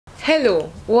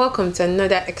Hello, welcome to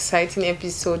another exciting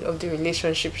episode of the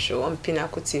Relationship Show on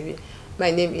Pinnacle TV.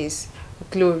 My name is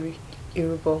Glory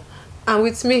Irubo, and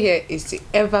with me here is the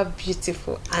ever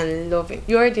beautiful and loving,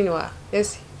 you already know her,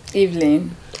 yes?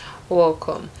 Evelyn.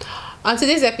 Welcome. On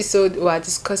today's episode, we are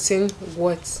discussing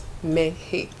what men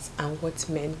hate and what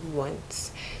men want.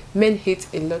 Men hate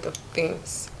a lot of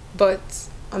things, but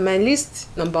on my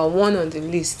list, number one on the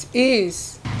list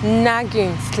is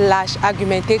nagging /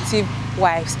 argumentative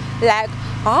wives. Like,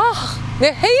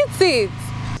 they hate it.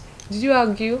 Did you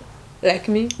argue like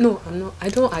me? No, I'm not. I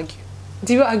don't argue.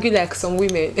 Do you argue like some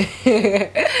women?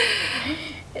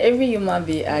 Every human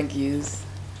being argues,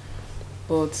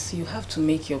 but you have to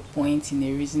make your point in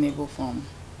a reasonable form.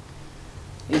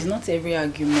 It's not every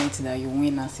argument that you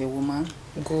win as a woman.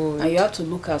 Good. And you have to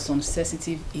look at some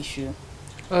sensitive issue.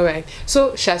 All right.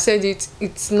 So Sha said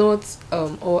it's not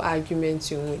all arguments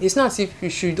you win. It's not as if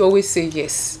you should always say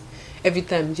yes every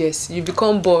time. Yes, you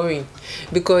become boring,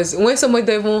 because when somebody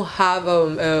don't even have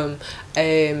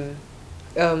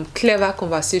clever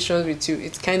conversations with you,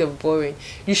 it's kind of boring.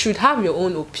 You should have your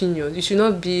own opinion. You should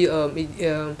not be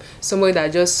somebody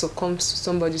that just succumbs to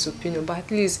somebody's opinion. But at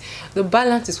least the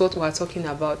balance is what we are talking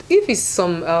about. If it's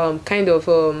some kind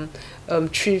of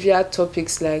trivia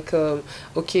topics like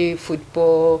okay,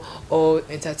 football or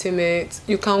entertainment,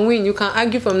 you can win. You can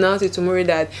argue from now till tomorrow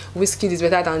that Wizkid is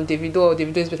better than Davido or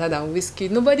Davido is better than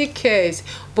Wizkid. Nobody cares.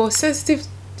 But sensitive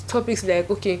topics like,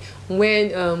 okay,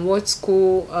 when what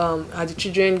school are the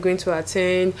children going to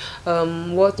attend,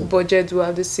 what budget do we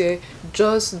have this year,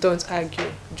 just don't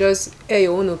argue. Just air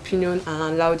your own opinion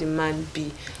and allow the man be.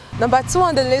 Number two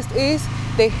on the list is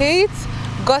they hate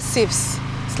gossips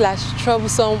 /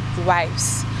 troublesome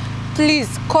wives. Please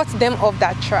cut them off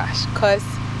that trash, because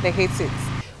they hate it.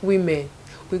 Women,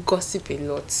 we gossip a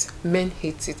lot. Men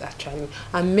hate it actually,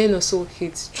 and men also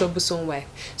hate troublesome wife.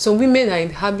 Some women are in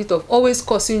the habit of always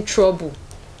causing trouble.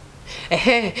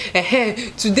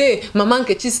 Today Mama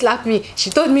Nkechi slapped me.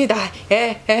 She told me that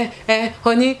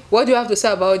honey, what do you have to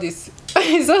say about this?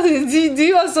 So do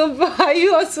you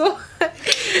also,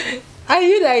 are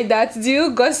you like that? Do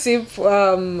you gossip?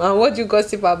 And what do you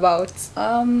gossip about?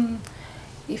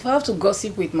 If I have to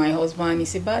gossip with my husband,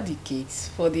 it's about the kids.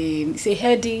 It's a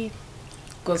heady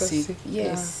gossip.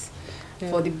 Yes. Yeah.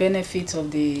 For the benefit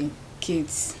of the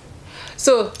kids.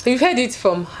 So you've heard it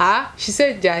from her. She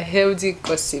said they are healthy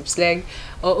gossips. Like,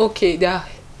 okay, they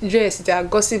are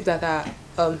gossips that are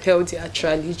healthy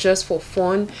actually. It's just for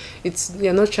fun.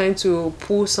 You're not trying to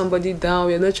pull somebody down.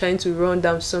 You're not trying to run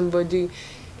down somebody.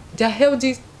 They're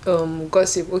healthy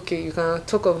gossip. Okay, you can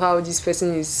talk of how this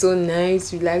person is so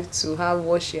nice, you like to have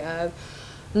what she has.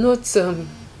 Not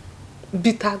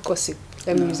bitter gossip,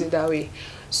 let me use it that way.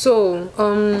 So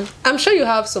I'm sure you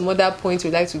have some other points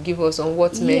you'd like to give us on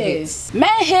what men hate. Men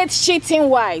hate cheating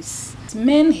wives.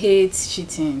 Men hate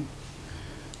cheating.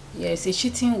 Yes, a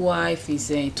cheating wife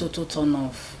is a total turn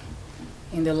off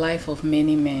in the life of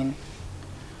many men,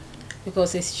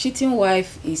 because a cheating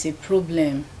wife is a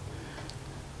problem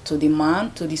to the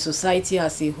man, to the society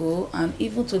as a whole, and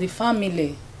even to the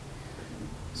family.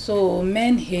 So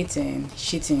men hate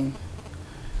cheating.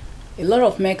 A lot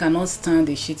of men cannot stand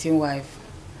a cheating wife.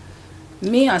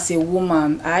 Me as a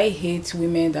woman, I hate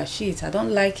women that cheat. I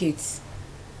don't like it.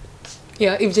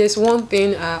 Yeah, if there's one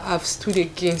thing I've stood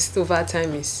against over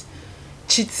time is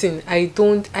cheating. I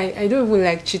don't even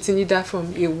like cheating, either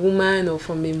from a woman or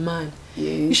from a man.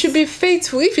 Yes. You should be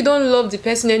faithful. If you don't love the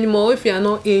person anymore, if you are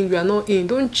not in,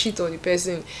 don't cheat on the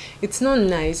person. It's not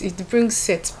nice. It brings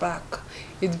setback.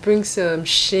 It brings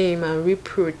shame and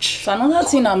reproach. So another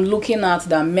thing I'm looking at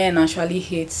that men actually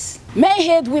hate. Men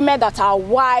hate women that are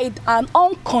wild and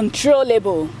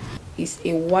uncontrollable. It's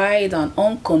a wild and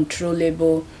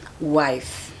uncontrollable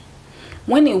wife.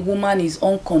 When a woman is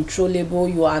uncontrollable,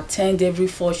 you attend every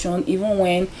function, even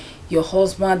when your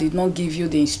husband did not give you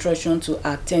the instruction to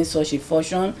attend such a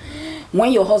function.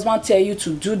 When your husband tell you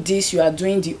to do this, you are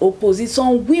doing the opposite.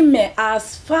 Some women,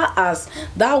 as far as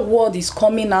that word is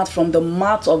coming out from the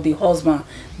mouth of the husband,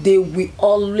 they will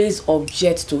always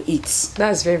object to it.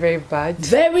 That's very, very bad.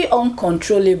 Very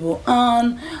uncontrollable.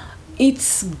 And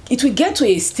it will get to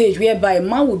a stage whereby a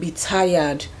man will be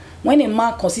tired. When a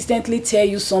man consistently tell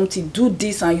you something, do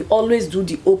this, and you always do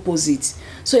the opposite.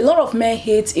 So a lot of men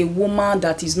hate a woman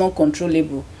that is not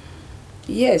controllable.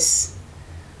 Yes.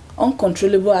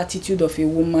 Uncontrollable attitude of a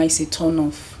woman is a turn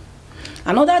off.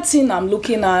 Another thing I'm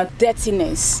looking at,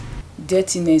 dirtiness.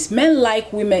 Men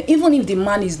like women, even if the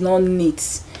man is not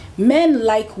neat. Men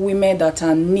like women that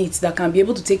are neat, that can be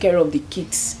able to take care of the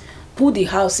kids, put the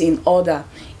house in order.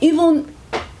 Even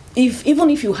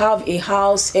if you have a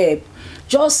house help,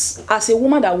 just as a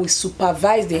woman that will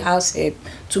supervise the house help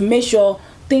to make sure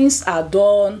things are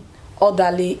done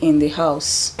orderly in the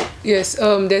house. Yes,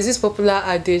 there's this popular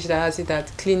adage that has it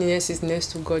that cleanliness is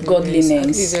next to godliness. At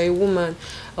least a woman,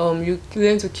 you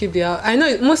learn to keep the house. I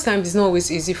know most times it's not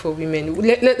always easy for women.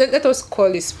 Let us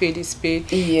call it spade a spade.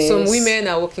 Yes. Some women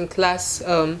are working class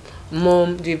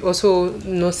mom, they've also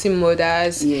nursing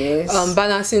mothers. Yes.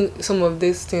 Balancing some of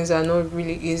these things are not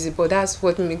really easy, but that's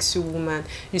what makes you woman.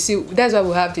 You see, that's why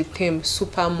we have the term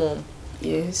super mom.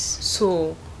 Yes.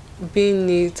 So being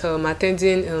neat,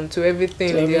 attending to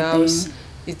everything in the house,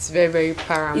 it's very, very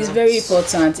paramount. It's very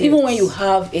important. Yes. Even when you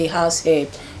have a house help,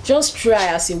 just try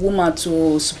as a woman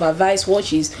to supervise what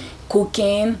she's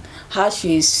cooking, how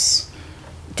she's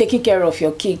taking care of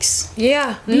your kids.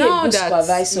 Yeah, be a good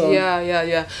supervisor.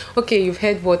 Yeah. Okay, you've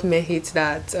heard what men hate,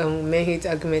 that men hate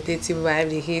argumentative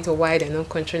wives, they hate wide and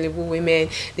uncontrollable women,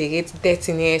 they hate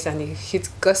dirtiness, and they hate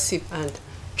gossip and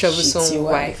troublesome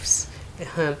wives.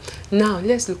 Now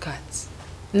let's look at,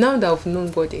 now that we've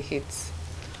known what they hate,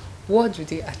 what do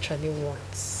they actually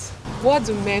want? What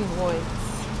do men want?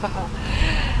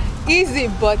 Easy,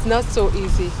 but not so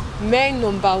easy. Men,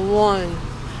 number one,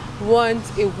 want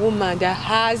a woman that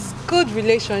has good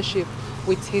relationship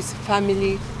with his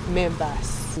family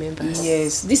members.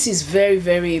 Yes, this is very,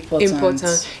 very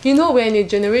important. You know, we're in a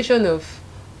generation of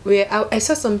where I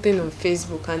saw something on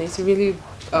Facebook and it really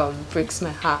breaks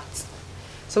my heart.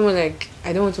 Someone like,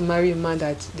 I don't want to marry a man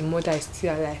that the mother is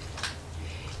still alive.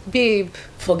 Babe,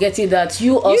 forgetting that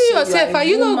you also yourself, are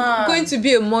you not going to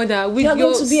be a mother with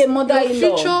your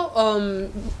future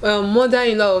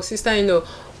mother-in-law or sister-in-law?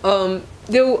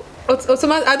 They will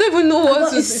automatically, I don't even know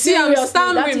what to see. I'm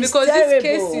stammering because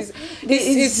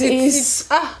this case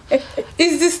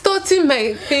it's distorting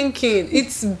my thinking.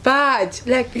 It's bad.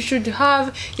 Like, you should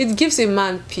have, it gives a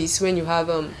man peace when you have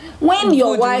when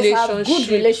your wife have good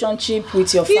relationship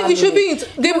with your family. You should be,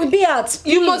 they will be at peace.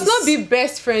 You must not be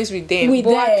best friends with them,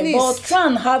 at least, but try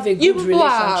and have a good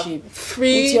relationship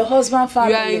with your husband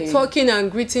family. You are in talking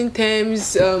and greeting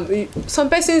terms. Some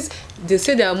persons, they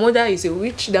say their mother is a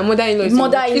witch, their mother-in-law is a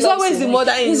witch. It's always the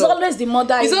mother-in-law. It's always the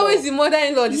mother-in-law. It's always the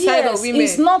mother-in-law, the side of women.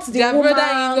 It's not the their woman,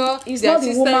 brother-in-law, it's their not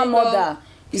the woman mother.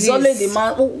 It's always the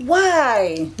man.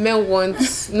 Why? Men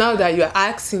want, now that you are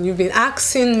asking, you've been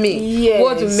asking me, yes,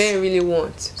 what do men really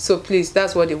want? So please,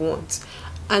 that's what they want.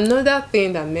 Another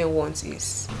thing that men want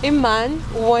is, a man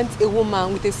wants a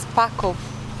woman with a spark of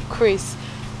grace.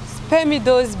 Spare me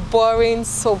those boring,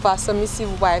 sober,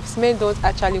 submissive wives. Men don't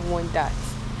actually want that.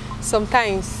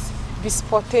 Sometimes be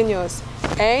spontaneous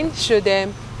and show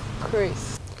them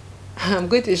grace. I'm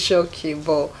going to shock you,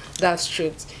 but that's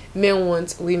truth. Men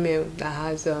want women that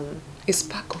has a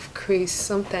spark of grace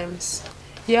sometimes.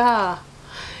 Yeah.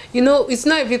 You know, it's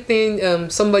not everything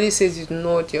somebody says you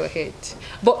nod your head.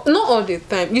 But not all the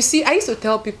time. You see, I used to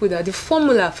tell people that the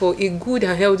formula for a good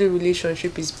and healthy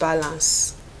relationship is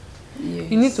balance. Yes.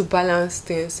 You need to balance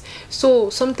things. So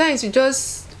sometimes you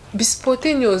just be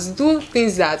spontaneous, do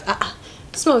things that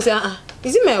someone will say,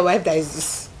 is it my wife that is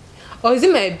this? Or is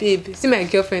it my babe? Is it my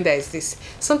girlfriend that is this?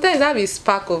 Sometimes have a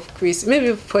spark of grace.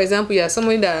 Maybe, for example, you are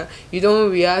someone that you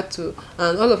don't react to,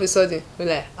 and all of a sudden you're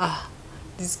like,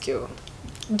 this girl.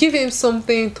 Give him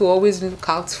something to always look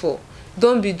out for.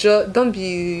 Don't be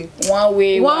one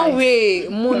way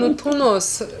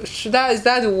monotonous. Is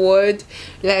that the word?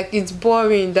 Like, it's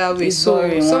boring that way.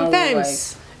 So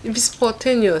sometimes be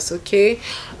spontaneous, okay?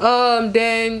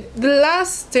 Then the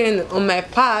last thing on my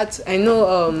part, I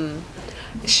know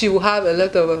she will have a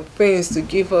lot of things to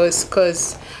give us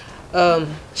because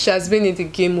she has been in the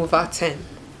game over 10.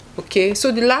 Okay,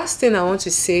 so the last thing I want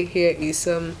to say here is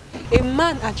a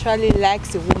man actually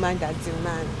likes a woman that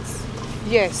demands.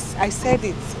 Yes, I said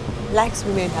it. Likes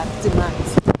women that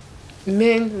demand.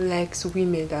 Men likes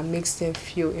women that makes them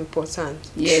feel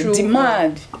important. Yeah,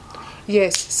 demand.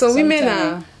 Yes, so women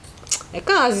are, I can't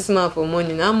ask this man for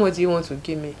money. How much do you want to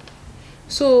give me?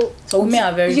 So women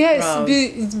are very proud.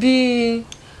 Be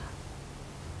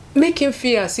make him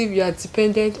feel as if you are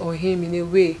dependent on him in a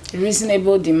way.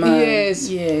 Reasonable demand.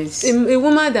 Yes. A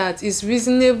woman that is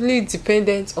reasonably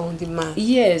dependent on the man.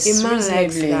 Yes. A man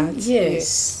likes that.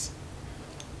 Yes.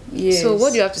 So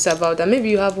what do you have to say about that? Maybe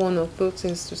you have one or two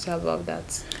things to say about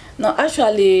that. No,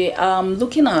 actually,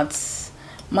 looking at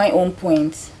my own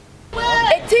point.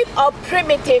 A tip of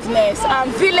primitiveness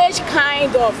and village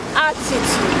kind of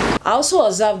attitude. I also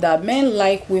observe that men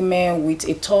like women with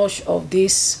a touch of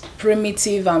this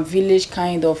primitive and village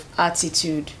kind of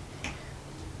attitude.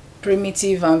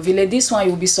 Primitive and village. This one,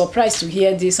 you'll be surprised to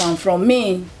hear this one from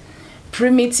me.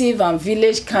 Primitive and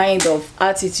village kind of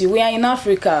attitude. We are in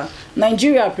Africa.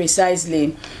 Nigeria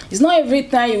precisely. It's not every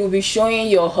time you will be showing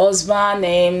your husband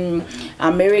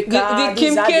America. The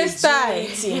Kim K style.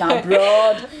 These are they do it in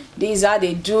abroad. These are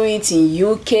they do it in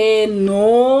UK.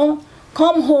 No,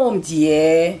 come home,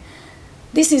 dear.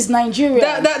 This is Nigeria.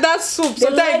 That soup.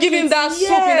 Sometimes like give him that soup in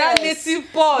that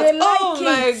native pot. They like oh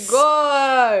my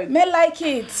God. Men like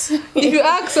it. If you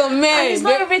ask some men, and it's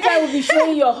not every time we'll be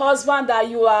showing your husband that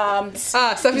you are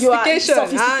sophistication.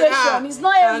 It's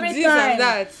not every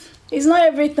time. It's not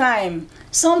every time.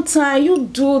 Sometimes you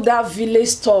do that village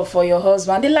stuff for your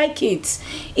husband. They like it.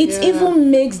 It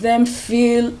even makes them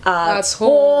feel at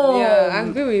home. Yeah, I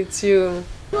agree with you.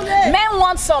 Men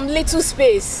want some little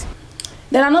space.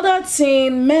 Then another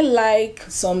thing, men like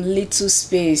some little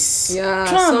space. Yeah,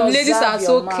 some ladies are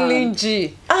so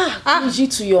clingy. Clingy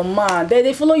to your man.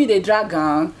 They follow you, they drag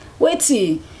on.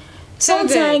 Wait.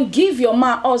 Sometimes give your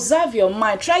man, observe your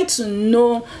man. Try to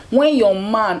know when your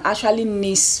man actually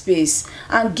needs space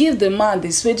and give the man the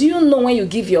space. Do you know when you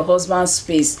give your husband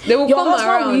space? They will your come husband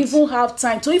around. will even have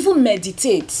time to even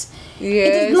meditate. Yes.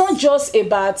 It is not just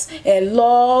about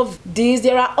love, this.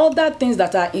 There are other things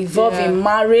that are involved in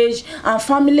marriage and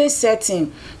family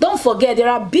setting. Don't forget, there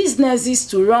are businesses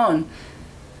to run.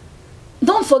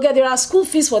 Don't forget, there are school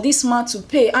fees for this man to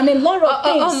pay and a lot of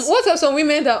things. What are some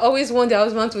women that always want their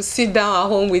husband to sit down at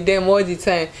home with them all the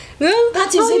time? No, that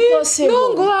is impossible.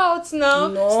 Don't go out now.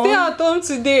 No. Stay at home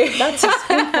today. That is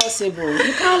impossible.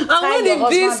 You can't tie and your when the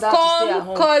bills husband down to stay at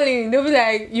home. calling, they'll be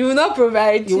like, you will not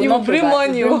provide. You will bring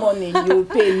money. You will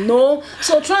pay. No.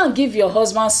 So try and give your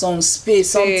husband some space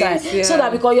sometimes. So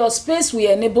that because your space will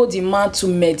enable the man to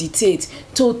meditate,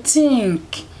 to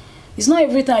think. It's not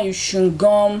every time you should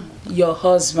gum your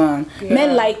husband.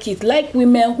 Men like it, like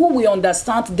women who will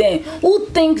understand them, who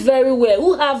think very well,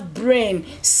 who have brain,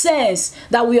 sense,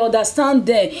 that we understand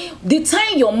them. The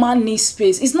time your man needs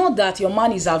space, it's not that your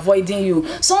man is avoiding you.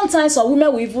 Sometimes some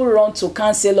women will even run to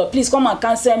counselor. Please come and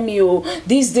counsel me. Oh,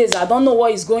 these days I don't know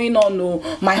what is going on.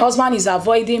 Oh, my husband is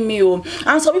avoiding me. Oh,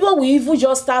 and some people will even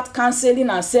just start counseling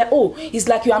and say, oh, it's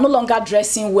like you are no longer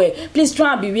dressing well. Please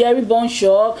try and be wearing bone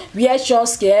short, wear short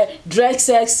skirt, dress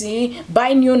sexy,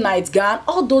 buy new nightgown.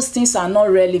 All those things are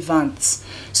not relevant.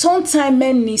 Sometimes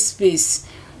men need space.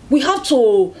 We have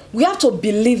to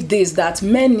believe this, that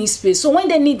men need space. So when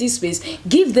they need this space,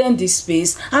 give them this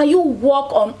space and you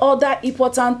work on other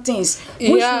important things.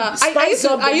 I used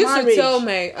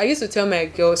to tell my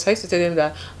girls, I used to tell them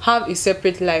that have a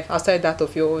separate life outside that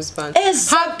of your husband.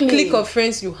 Exactly. Have clique of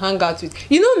friends you hang out with.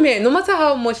 You know, men, no matter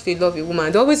how much they love a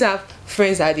woman, they always have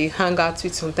friends that they hang out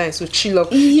with sometimes to chill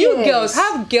up. You girls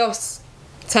have girls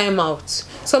time out.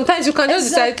 Sometimes you can just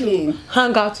decide to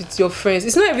hang out with your friends.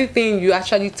 It's not everything you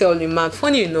actually tell a man.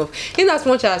 Funny enough, in as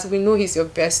much as we know he's your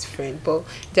best friend, but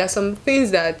there are some things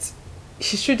that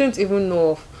he shouldn't even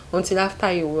know of until after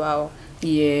a while.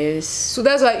 Yes. So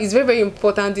that's why it's very, very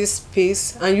important, this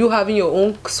space, and you having your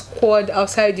own squad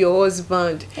outside your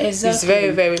husband is very,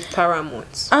 very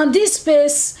paramount. And this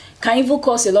space can even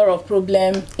cause a lot of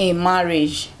problem in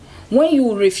marriage. When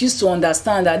you refuse to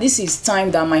understand that this is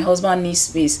time that my husband needs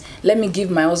space, let me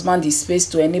give my husband the space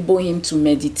to enable him to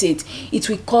meditate, it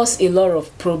will cause a lot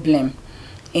of problem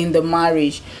in the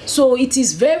marriage. So it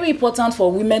is very important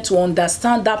for women to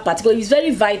understand that particular. It's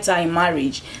very vital in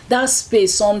marriage, that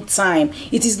space. Sometime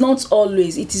it is not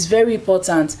always, it is very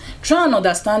important. Try and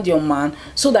understand your man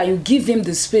so that you give him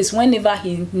the space whenever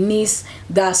he needs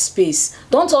that space.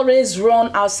 Don't always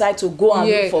run outside to go and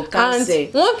look for counsel.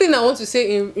 And one thing I want to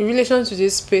say in relation to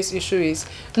this space issue is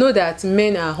know that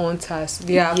men are hunters,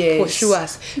 they are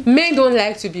pursuers. Men don't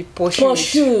like to be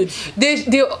pursued.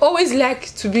 They always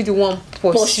like to be the one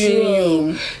pursuing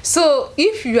you. So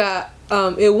if you are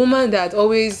a woman that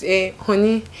always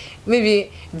honey,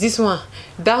 maybe this one,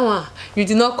 that one, you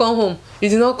did not come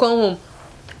home,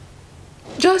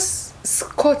 just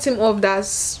cut him off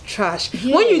that trash.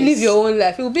 When you live your own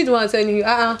life, he will be the one telling you,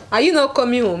 are you not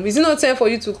coming home? Is it not time for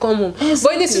you to come home?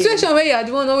 But in a situation where you are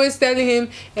the one always telling him,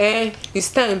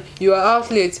 it's time, you are out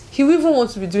late, he will even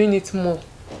want to be doing it more.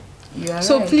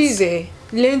 So please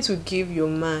learn to give your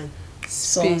man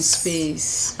some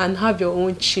space and have your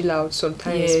own chill out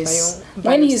sometimes.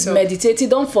 When he's meditating,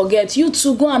 don't forget, you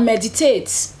too go and meditate.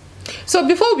 So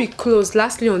before we close,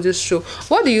 lastly on this show,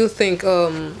 what do you think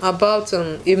about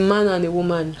a man and a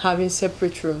woman having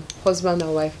separate room, husband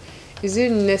and wife? Is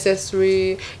it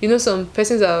necessary? You know, some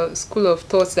persons are school of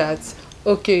thought that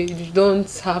okay, you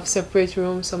don't have separate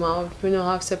room, somehow you don't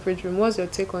have separate room. What's your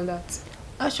take on that?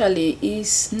 Actually,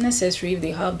 it's necessary if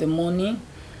they have the money.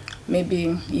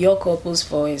 Maybe your couples,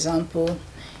 for example,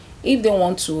 if they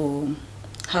want to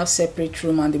have separate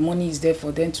room and the money is there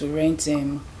for them to rent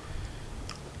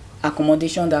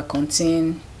accommodation that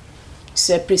contain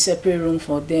separate room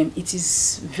for them. It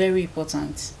is very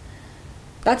important.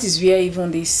 That is where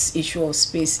even this issue of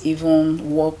space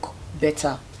even work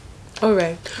better. All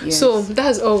right. Yes. So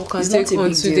that's all we can It's take not a on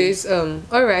big today's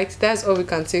all right, that's all we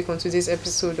can take on today's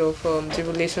episode of the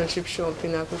relationship show on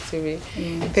Pinnacle TV.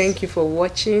 Yes. Thank you for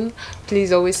watching.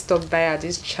 Please always stop by at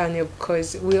this channel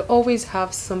because we always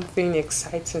have something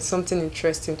exciting, something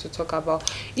interesting to talk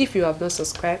about. If you have not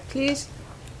subscribed, please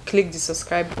click the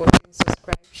subscribe button,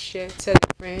 subscribe, share, tell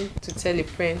a friend to tell a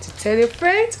friend to tell a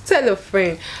friend to tell a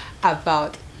friend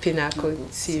about Pinnacle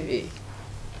TV.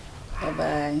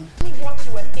 Bye-bye. What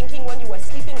you were thinking when you were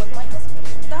sleeping with my husband.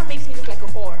 That makes me look like a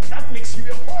whore. That makes you a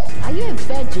whore. Are you a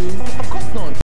virgin? Of course not.